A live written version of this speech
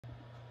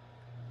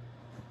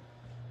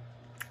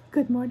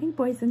Good morning,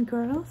 boys and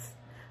girls.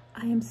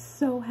 I am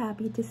so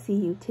happy to see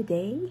you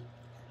today.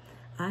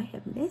 I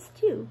have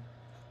missed you.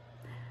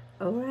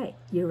 All right,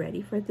 you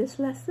ready for this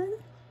lesson?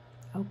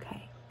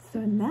 Okay,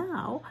 so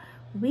now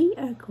we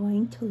are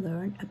going to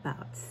learn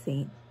about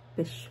Saint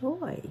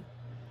Pishoy.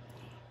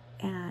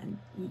 And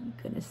you're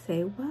going to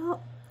say,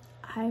 well,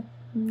 I'm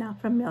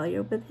not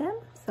familiar with him,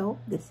 so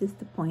this is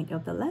the point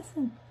of the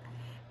lesson,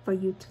 for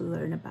you to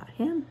learn about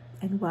him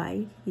and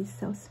why he's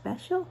so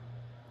special.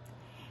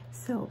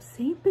 So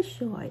Saint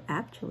Pishoy,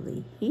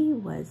 actually, he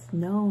was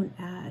known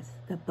as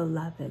the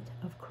beloved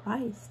of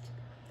Christ.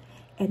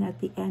 And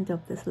at the end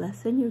of this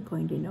lesson, you're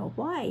going to know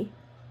why.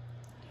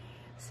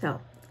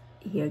 So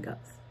here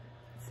goes.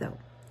 So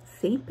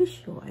Saint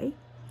Pishoy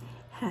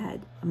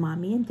had a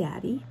mommy and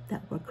daddy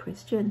that were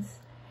Christians,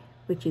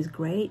 which is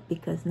great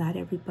because not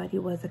everybody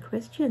was a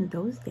Christian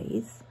those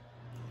days.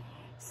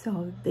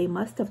 So they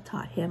must have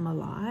taught him a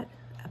lot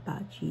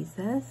about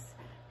Jesus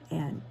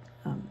and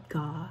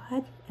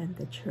God and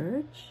the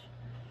church.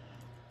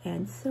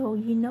 And so,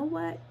 you know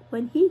what?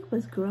 When he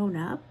was grown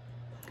up,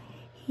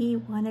 he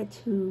wanted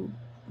to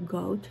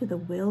go to the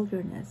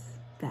wilderness.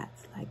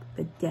 That's like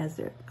the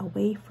desert,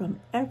 away from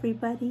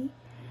everybody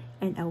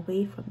and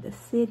away from the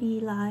city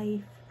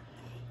life.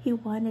 He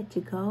wanted to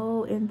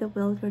go in the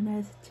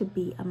wilderness to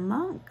be a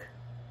monk.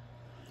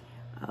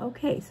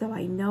 Okay, so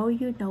I know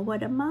you know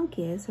what a monk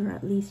is, or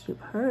at least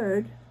you've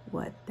heard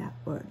what that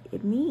word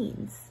it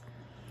means.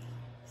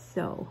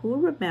 So, who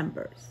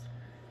remembers?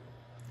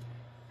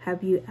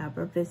 Have you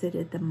ever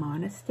visited the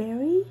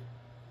monastery?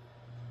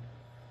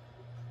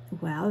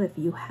 Well, if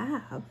you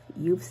have,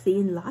 you've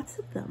seen lots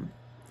of them.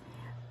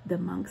 The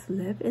monks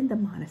live in the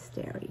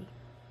monastery.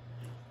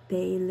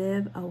 They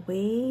live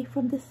away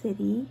from the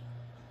city,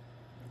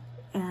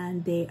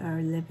 and they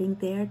are living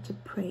there to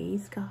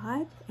praise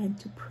God and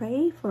to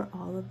pray for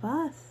all of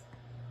us.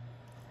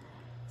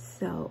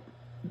 So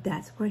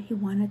that's where he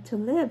wanted to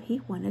live. He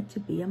wanted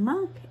to be a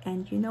monk.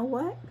 And you know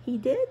what? He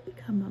did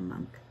become a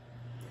monk.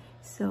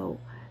 So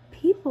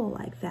people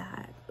like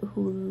that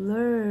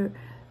who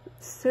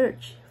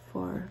search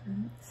for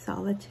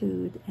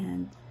solitude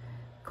and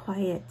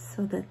quiet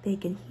so that they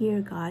can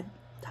hear God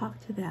talk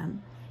to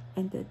them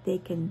and that they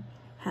can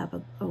have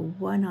a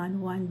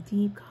one-on-one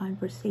deep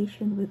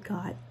conversation with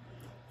God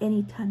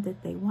anytime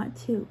that they want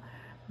to.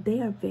 They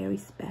are very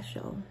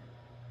special.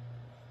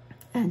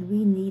 And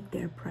we need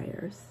their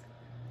prayers.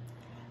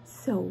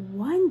 So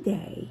one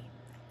day,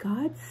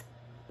 God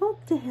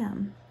spoke to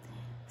him.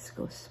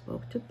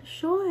 Spoke to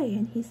Pishoy,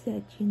 and he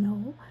said, you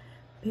know,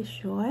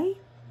 Pishoy,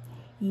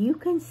 you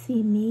can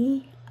see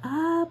me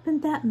up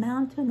in that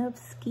mountain of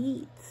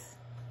skeets.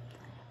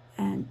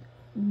 And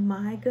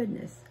my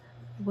goodness,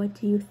 what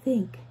do you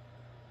think?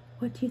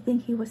 What do you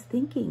think he was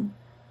thinking?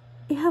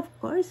 Yeah, of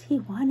course, he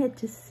wanted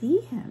to see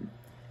him.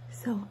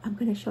 So I'm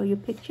going to show you a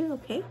picture,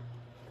 okay?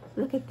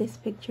 Look at this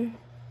picture.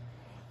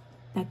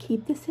 Now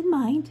keep this in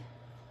mind,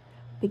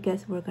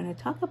 because we're going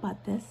to talk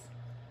about this.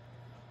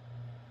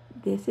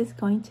 This is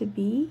going to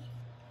be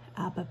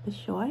Abba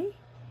Pishoy,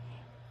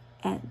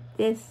 and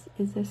this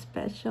is a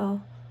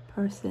special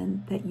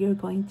person that you're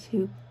going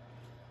to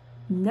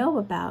know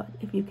about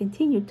if you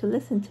continue to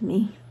listen to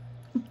me.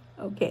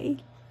 Okay,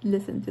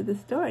 listen to the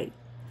story.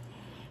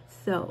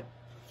 So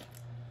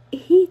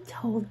he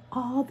told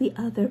all the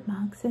other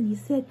monks, and he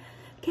said,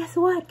 guess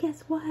what?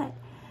 Guess what?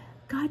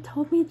 God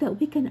told me that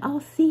we can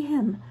all see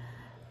him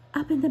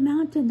up in the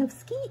mountain of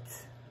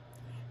skeets.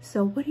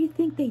 So what do you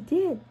think they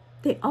did?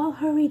 They all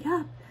hurried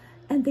up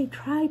and they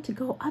tried to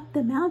go up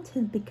the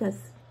mountain,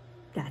 because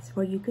that's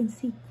where you can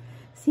see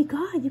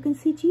God. You can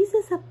see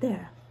Jesus up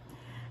there.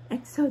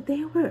 And so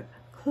they were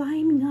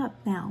climbing up.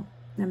 Now,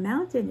 the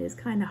mountain is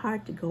kind of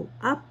hard to go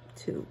up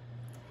to.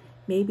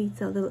 Maybe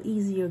it's a little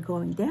easier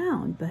going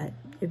down, but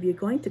if you're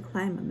going to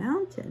climb a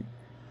mountain,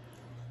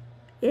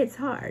 it's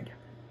hard.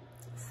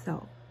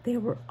 So they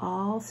were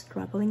all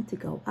struggling to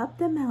go up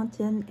the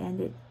mountain, and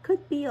it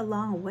could be a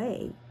long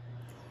way.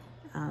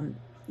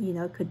 You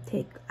know, it could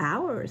take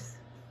hours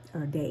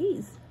or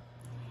days.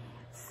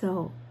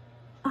 So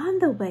on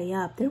the way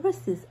up, there was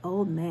this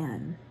old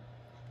man.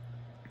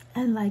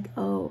 And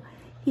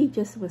he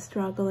just was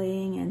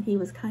struggling, and he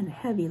was kind of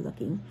heavy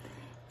looking.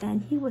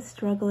 And he was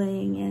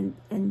struggling,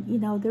 and you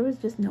know, there was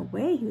just no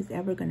way he was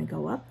ever going to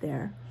go up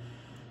there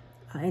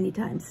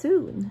anytime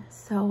soon.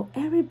 So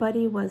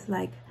everybody was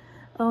like,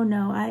 oh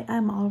no,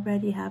 I'm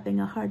already having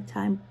a hard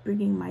time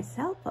bringing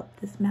myself up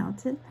this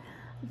mountain.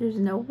 There's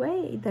no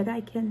way that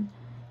I can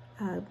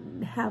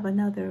have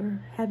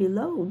another heavy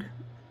load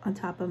on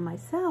top of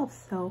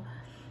myself. So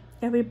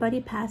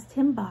everybody passed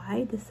him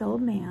by, this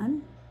old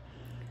man.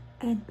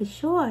 And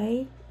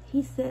Pishoy,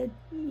 he said,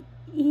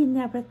 he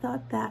never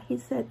thought that. He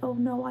said, oh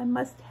no, I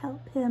must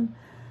help him.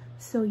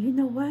 So you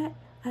know what?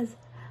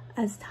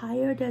 As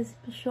tired as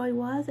Pishoy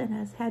was, and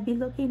as heavy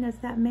looking as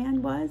that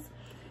man was,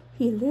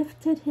 he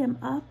lifted him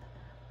up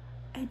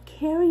and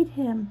carried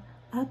him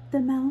up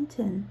the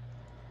mountain.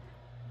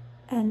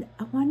 And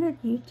I wanted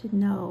you to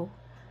know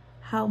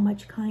how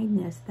much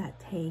kindness that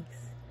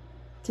takes.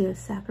 to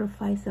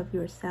sacrifice of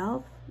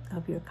yourself,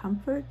 of your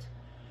comfort,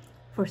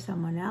 for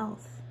someone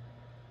else.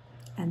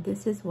 And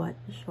this is what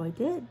Pishoy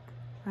did,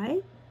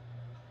 right?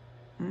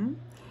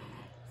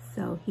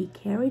 So he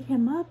carried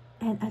him up,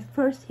 and at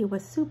first he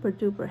was super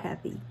duper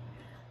heavy.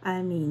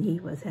 I mean, he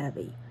was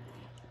heavy.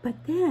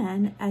 But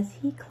then, as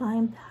he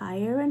climbed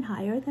higher and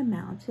higher the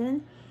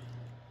mountain,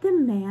 the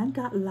man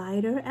got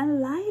lighter and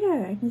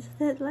lighter. And he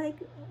said, like,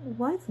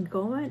 what's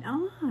going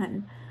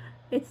on?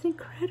 It's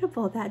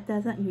incredible. That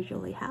doesn't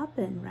usually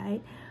happen,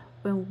 right?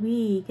 When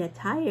we get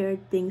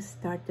tired, things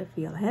start to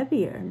feel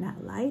heavier,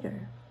 not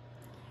lighter.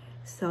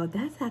 So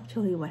that's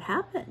actually what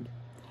happened.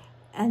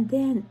 And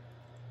then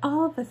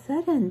all of a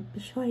sudden,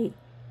 Pishoy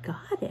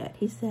got it.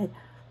 He said,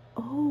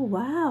 oh,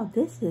 wow,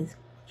 this is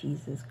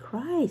Jesus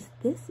Christ.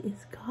 This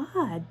is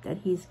God that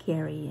he's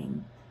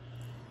carrying.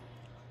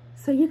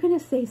 So you're going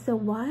to say, so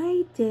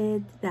why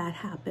did that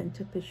happen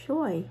to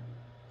Pishoy?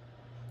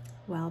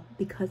 Well,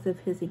 because of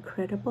his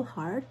incredible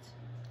heart,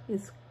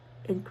 his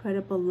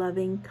incredible,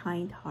 loving,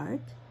 kind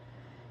heart.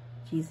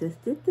 Jesus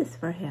did this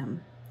for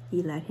him.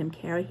 He let him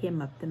carry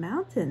him up the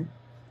mountain.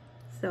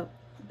 So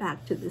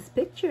back to this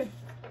picture.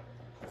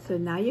 So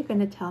now you're going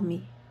to tell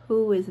me,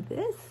 who is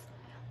this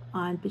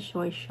on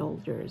Pishoy's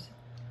shoulders?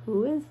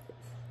 Who is this?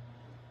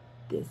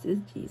 This is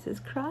Jesus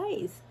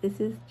Christ.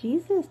 This is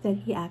Jesus that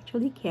he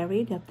actually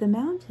carried up the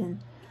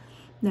mountain.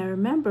 Now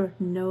remember,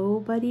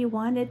 nobody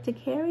wanted to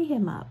carry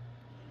him up.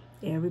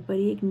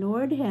 Everybody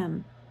ignored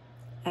him,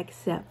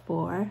 except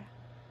for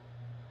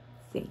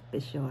Saint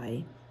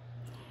Pishoy.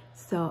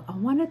 So I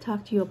want to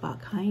talk to you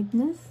about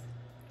kindness.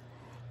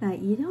 Now,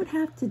 you don't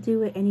have to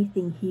do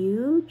anything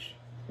huge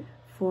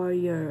for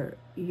your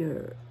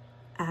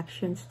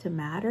actions to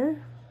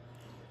matter.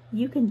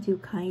 You can do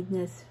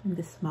kindness in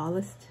the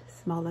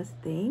smallest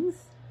things.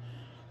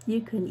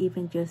 You can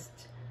even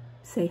just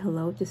say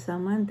hello to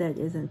someone that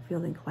isn't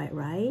feeling quite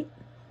right.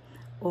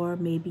 Or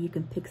maybe you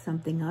can pick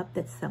something up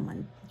that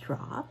someone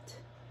dropped.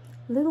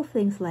 Little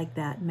things like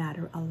that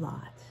matter a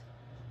lot.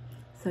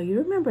 So you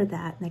remember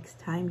that next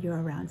time you're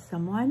around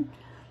someone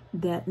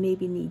that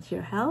maybe needs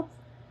your help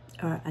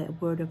or a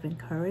word of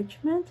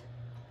encouragement,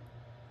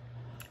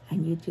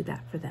 and you do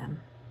that for them.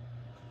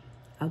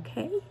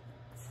 Okay?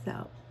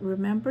 So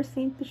remember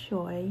Saint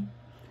Pishoy.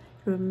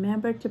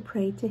 Remember to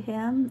pray to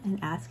him and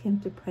ask him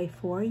to pray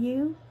for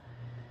you,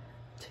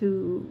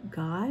 to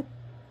God,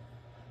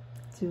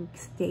 to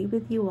stay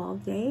with you all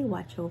day,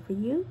 watch over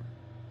you,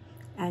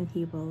 and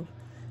he will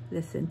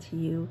listen to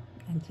you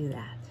and do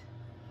that.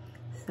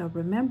 So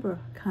remember,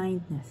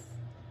 kindness.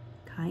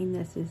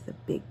 Kindness is a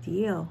big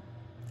deal,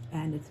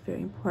 and it's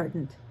very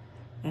important,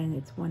 and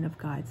it's one of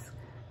God's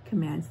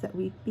commands that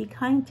we be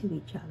kind to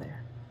each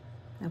other.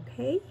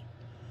 Okay?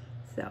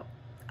 So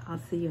I'll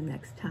see you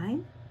next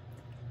time,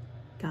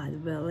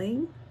 God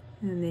willing,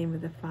 in the name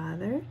of the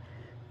Father,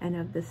 and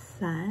of the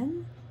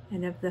Son,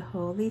 and of the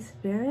Holy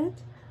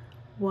Spirit,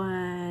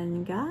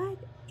 one God.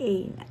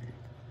 Amen.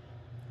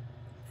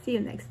 See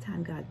you next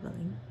time, God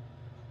willing.